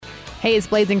Hey, it's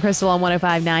Blades and Crystal on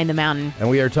 105.9 The Mountain. And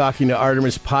we are talking to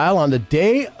Artimus Pyle on the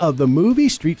day of the movie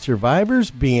Street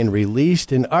Survivors being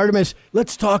released. And Artimus,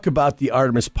 let's talk about the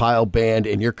Artimus Pyle Band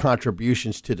and your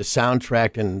contributions to the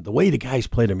soundtrack and the way the guys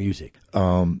play the music.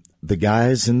 The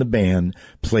guys in the band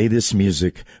play this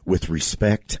music with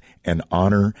respect and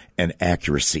honor and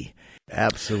accuracy.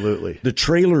 Absolutely. The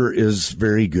trailer is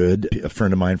very good. A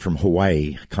friend of mine from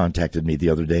Hawaii contacted me the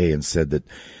other day and said that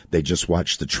they just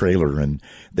watched the trailer and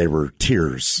they were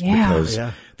tears because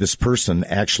this person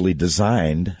actually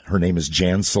designed, her name is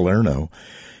Jan Salerno,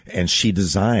 and she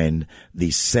designed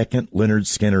the second Lynyrd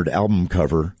Skynyrd album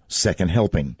cover, Second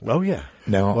Helping. Oh, yeah.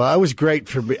 Now, well, that was great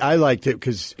for me. I liked it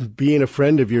because being a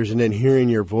friend of yours and then hearing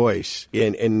your voice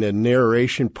in the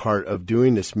narration part of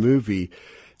doing this movie,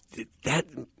 that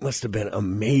must have been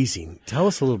amazing. Tell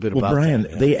us a little bit about that. Well,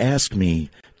 Brian, they asked me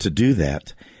to do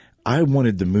that. I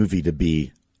wanted the movie to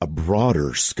be a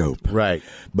broader scope. Right.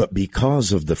 But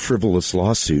because of the frivolous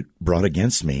lawsuit brought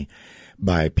against me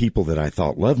by people that I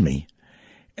thought loved me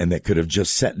and that could have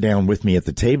just sat down with me at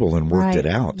the table and worked it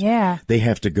out, they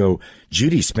have to go,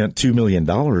 Judy spent $2 million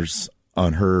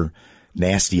on her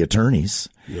nasty attorneys.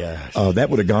 Yeah, that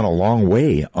would have gone a long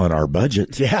way on our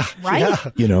budget. Yeah, right.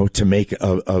 Yeah. You know, to make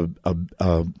a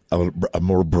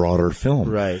more broader film.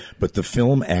 Right. But the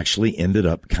film actually ended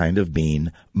up kind of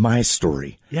being my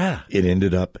story. Yeah. It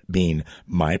ended up being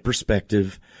my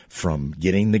perspective from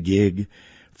getting the gig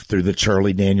through the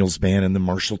Charlie Daniels Band and the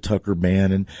Marshall Tucker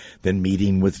Band and then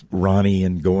meeting with Ronnie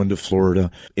and going to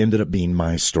Florida. Ended up being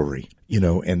my story. You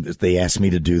know, and they asked me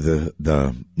to do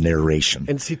the narration.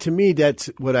 And see, to me, that's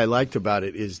what I liked about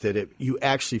it is that you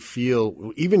actually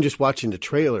feel, even just watching the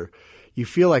trailer, you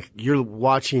feel like you're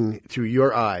watching through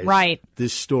your eyes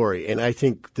this story. And I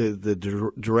think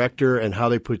the director and how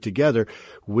they put it together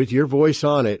with your voice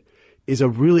on it is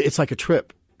it's like a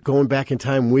trip going back in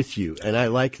time with you. And I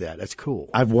like that. That's cool.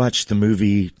 I've watched the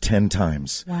movie 10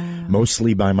 times,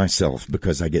 mostly by myself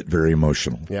because I get very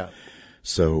emotional. Yeah.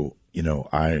 So, you know,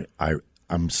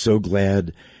 I'm so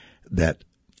glad that,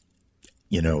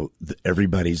 you know,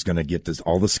 everybody's going to get this.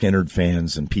 All the Skynyrd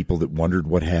fans and people that wondered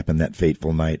what happened that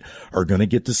fateful night are going to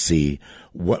get to see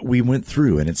what we went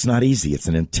through. And it's not easy. It's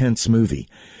an intense movie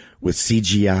with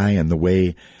CGI and the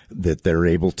way that they're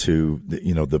able to,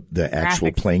 you know, the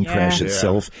actual plane crash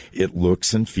itself. It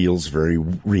looks and feels very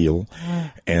real.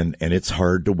 And it's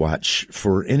hard to watch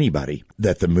for anybody.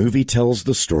 That the movie tells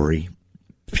the story.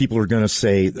 People are going to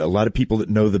say, a lot of people that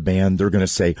know the band, they're going to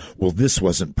say, well, this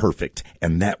wasn't perfect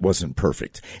and that wasn't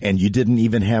perfect. And you didn't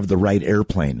even have the right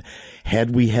airplane.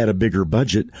 Had we had a bigger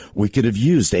budget, we could have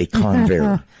used a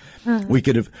Convair. We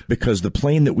could have, because the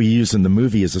plane that we use in the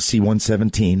movie is a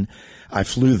C-117. I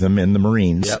flew them in the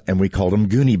Marines and we called them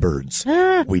Goonie Birds.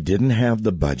 We didn't have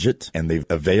the budget and the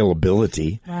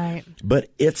availability, but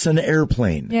it's an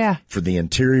airplane. Yeah. For the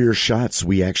interior shots,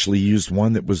 we actually used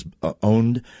one that was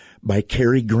owned by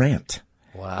Cary Grant.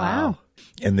 Wow.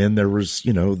 And then there was,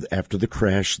 you know, after the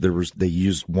crash, they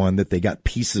used one that they got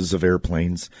pieces of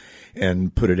airplanes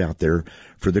and put it out there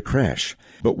for the crash.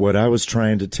 But what I was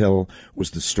trying to tell was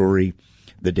the story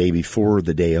the day before,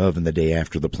 the day of, and the day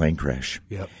after the plane crash.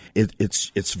 Yep.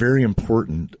 It's very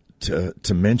important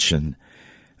to mention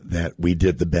that we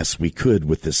did the best we could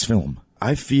with this film.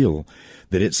 I feel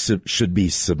that it should be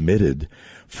submitted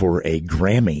for a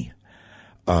Grammy,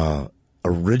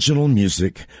 original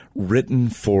music written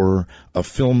for a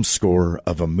film score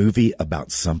of a movie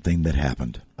about something that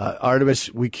happened.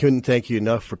 Artimus, we couldn't thank you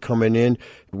enough for coming in.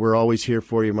 We're always here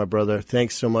for you, my brother.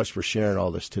 Thanks so much for sharing all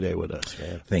this today with us,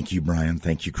 man. Thank you, Brian.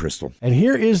 Thank you, Crystal. And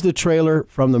here is the trailer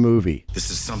from the movie.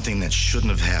 This is something that shouldn't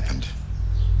have happened,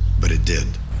 but it did.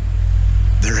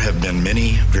 There have been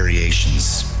many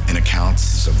variations in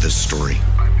accounts of this story,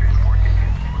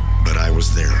 but I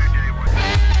was there.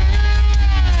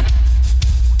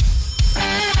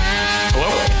 Hello,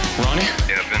 Ronnie?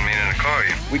 Yeah, I've been meaning to call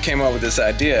you. We came up with this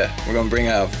idea. We're gonna bring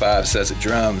out 5 sets of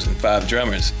drums and 5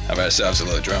 drummers. Have ourselves a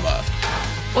little drum off.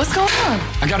 What's going on?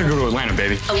 I gotta go to Atlanta,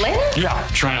 baby. Atlanta? Yeah,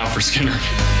 trying out for Skynyrd.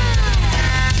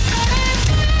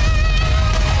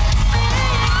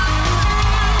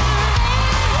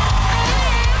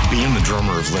 Being the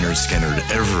drummer of Lynyrd Skynyrd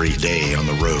every day on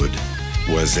the road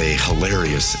was a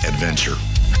hilarious adventure.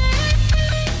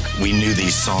 We knew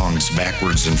these songs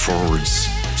backwards and forwards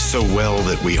so well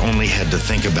that we only had to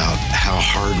think about how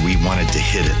hard we wanted to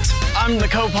hit it. I'm the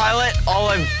co-pilot. All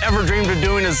I've ever dreamed of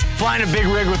doing is flying a big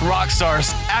rig with rock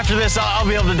stars. After this, I'll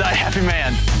be able to die a happy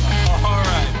man. All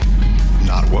right.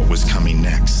 Not what was coming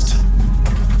next.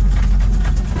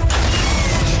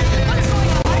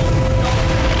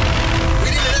 We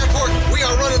need an airport. We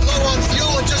are running low on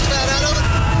fuel and just about out of it.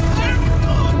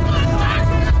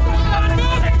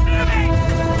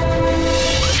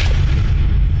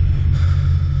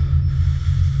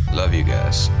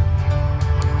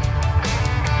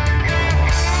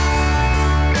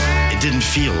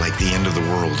 like the end of the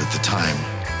world at the time.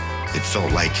 It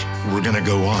felt like we're going to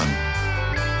go on.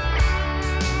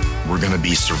 We're going to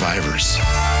be survivors.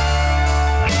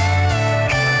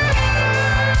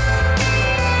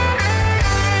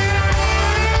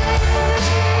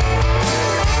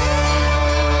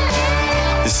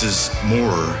 This is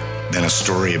more than a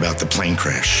story about the plane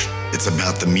crash. It's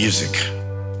about the music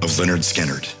of Lynyrd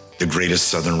Skynyrd, the greatest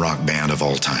Southern rock band of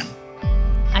all time.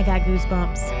 I got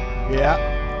goosebumps.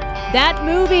 Yeah. That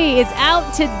movie is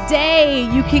out today.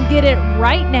 You can get it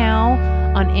right now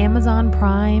on Amazon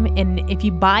Prime. And if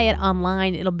you buy it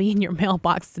online, it'll be in your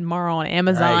mailbox tomorrow on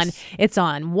Amazon. Nice. It's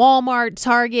on Walmart,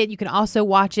 Target. You can also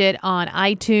watch it on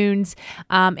iTunes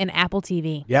and Apple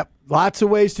TV. Yep. Lots of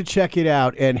ways to check it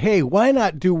out. And hey, why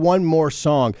not do one more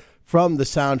song from the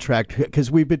soundtrack? Because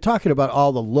we've been talking about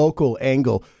all the local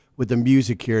angle with the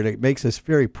music here, and it makes us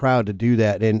very proud to do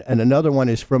that. And another one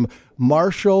is from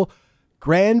Marshal,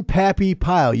 Grandpappy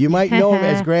Pyle. You might know him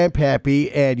as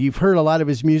Grandpappy, and you've heard a lot of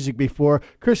his music before.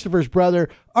 Christopher's brother,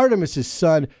 Artimus'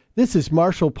 son. This is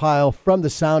Marshal Pyle from the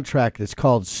soundtrack that's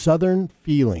called Southern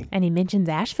Feeling. And he mentions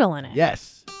Asheville in it.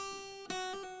 Yes.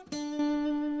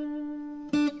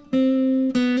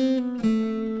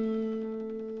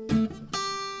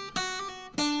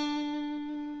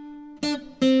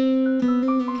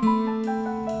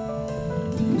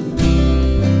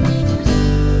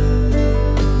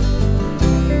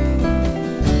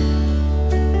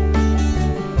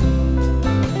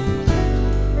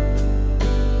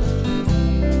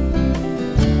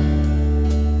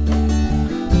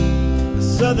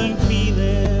 Southern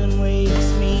feeling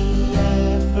wakes me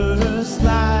at first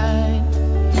light.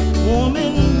 Warm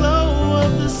and glow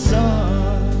of the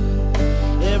sun,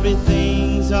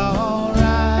 everything's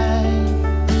alright.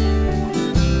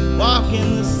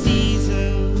 Walking the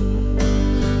season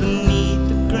beneath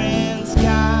the grand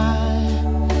sky.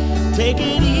 Take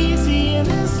it easy in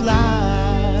this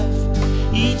life,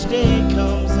 each day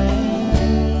comes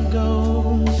and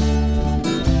goes.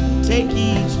 Take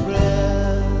each breath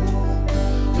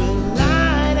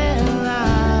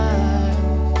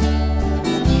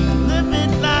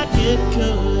it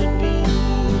could be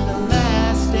the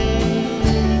last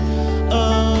day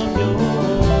of your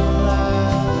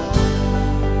life.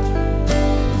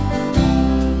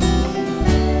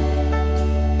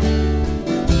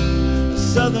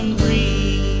 Southern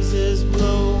breezes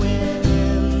blowing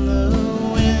in the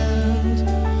wind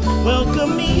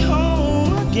welcome me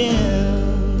home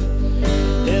again.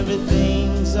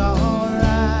 Everything's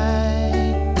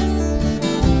alright.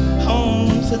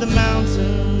 Home to the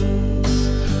mountains